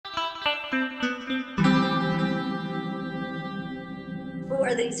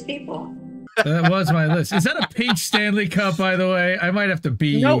are these people? That was my list. Is that a pink Stanley Cup, by the way? I might have to be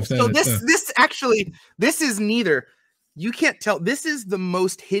you. No, so this is neither. You can't tell. This is the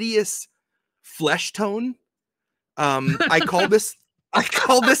most hideous flesh tone. I call this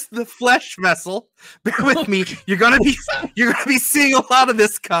the flesh vessel. Bear with me. You're gonna be seeing a lot of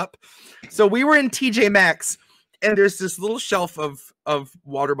this cup. So we were in TJ Maxx, and there's this little shelf of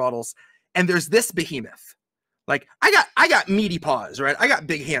water bottles, and there's this behemoth. Like I got meaty paws, right? I got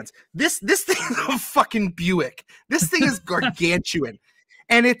big hands. This thing is a fucking Buick. This thing is gargantuan,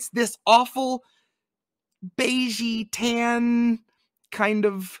 and it's this awful beigey tan kind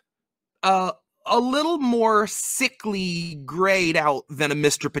of a little more sickly grayed out than a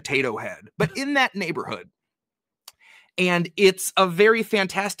Mr. Potato Head, but in that neighborhood. And it's a very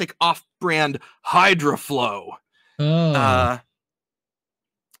fantastic off-brand Hydroflow. Oh.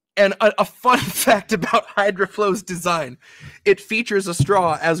 And a fun fact about Hydroflow's design, it features a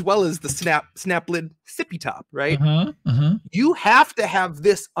straw as well as the snap lid sippy top, right? You have to have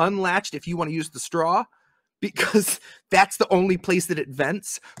this unlatched if you want to use the straw, because that's the only place that it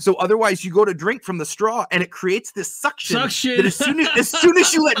vents. So otherwise you go to drink from the straw and it creates this suction. That as soon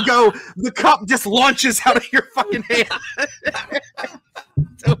as you let go, the cup just launches out of your fucking hand.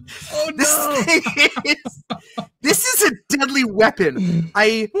 So this is a deadly weapon.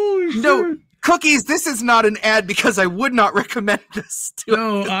 No, Cookies, this is not an ad because I would not recommend this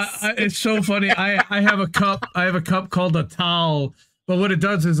to it's so funny. I have a cup. I have a cup called a towel. But what it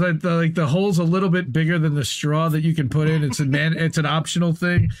does is like the hole's a little bit bigger than the straw that you can put in. It's an optional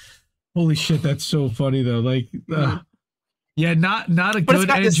thing. Holy shit, that's so funny though. Like, yeah, not a good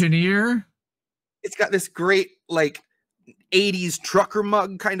engineer. It's got this great like 80s trucker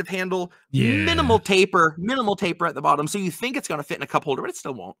mug kind of handle. Yeah. Minimal taper at the bottom, so you think it's gonna fit in a cup holder, but it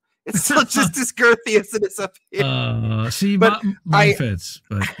still won't. It's still just as girthy as it is up here. See, but mine fits.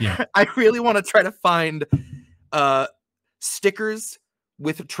 But yeah, I really want to try to find stickers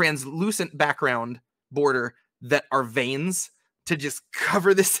with a translucent background border that are veins to just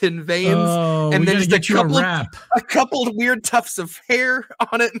cover this in veins, and then just a couple of weird tufts of hair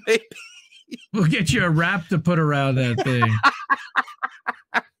on it. Maybe we'll get you a wrap to put around that thing.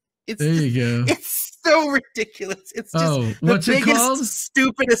 There you go. It's so ridiculous. It's just what's the it biggest, called?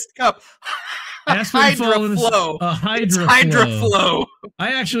 Stupidest cup. Hydroflow. A Hydroflow.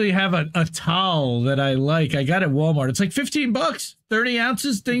 I actually have a towel that I like. I got it at Walmart. It's like $15, 30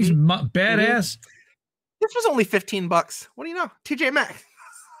 ounces. Thing's badass. This was only $15. What do you know? TJ Maxx.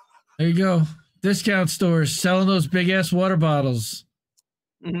 There you go. Discount stores selling those big ass water bottles.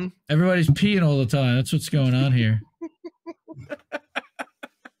 Everybody's peeing all the time. That's what's going on here.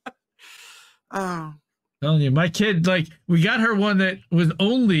 Telling you, my kid, like, we got her one that was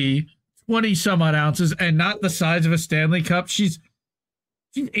only 20 some odd ounces and not the size of a Stanley Cup. She's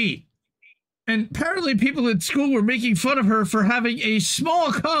 8. And apparently people at school were making fun of her for having a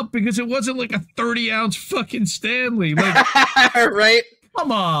small cup because it wasn't like a 30-ounce fucking Stanley. Like, right?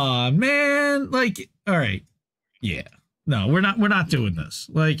 Come on, man. Like, all right. Yeah. No, we're not doing this.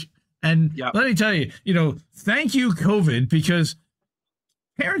 Like, and let me tell you, thank you, COVID, because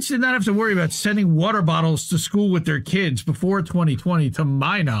parents did not have to worry about sending water bottles to school with their kids before 2020, to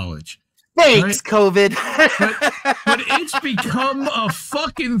my knowledge. Thanks, right? COVID. but it's become a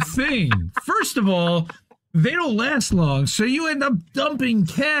fucking thing. First of all, they don't last long, so you end up dumping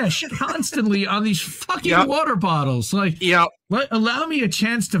cash constantly on these fucking water bottles. Like, allow me a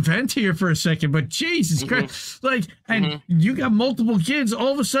chance to vent here for a second, but Jesus Christ. Like, and you got multiple kids,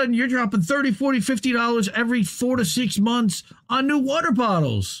 all of a sudden you're dropping $30, $40, $50 every 4 to 6 months on new water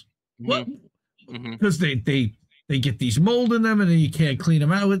bottles. What? Because they get these mold in them and then you can't clean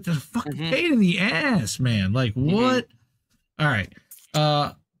them out. It's a fucking pain in the ass, man. Like, what? All right.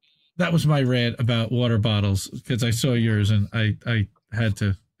 That was my rant about water bottles because I saw yours and I had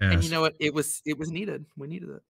to ask. And you know what? It was needed. We needed it.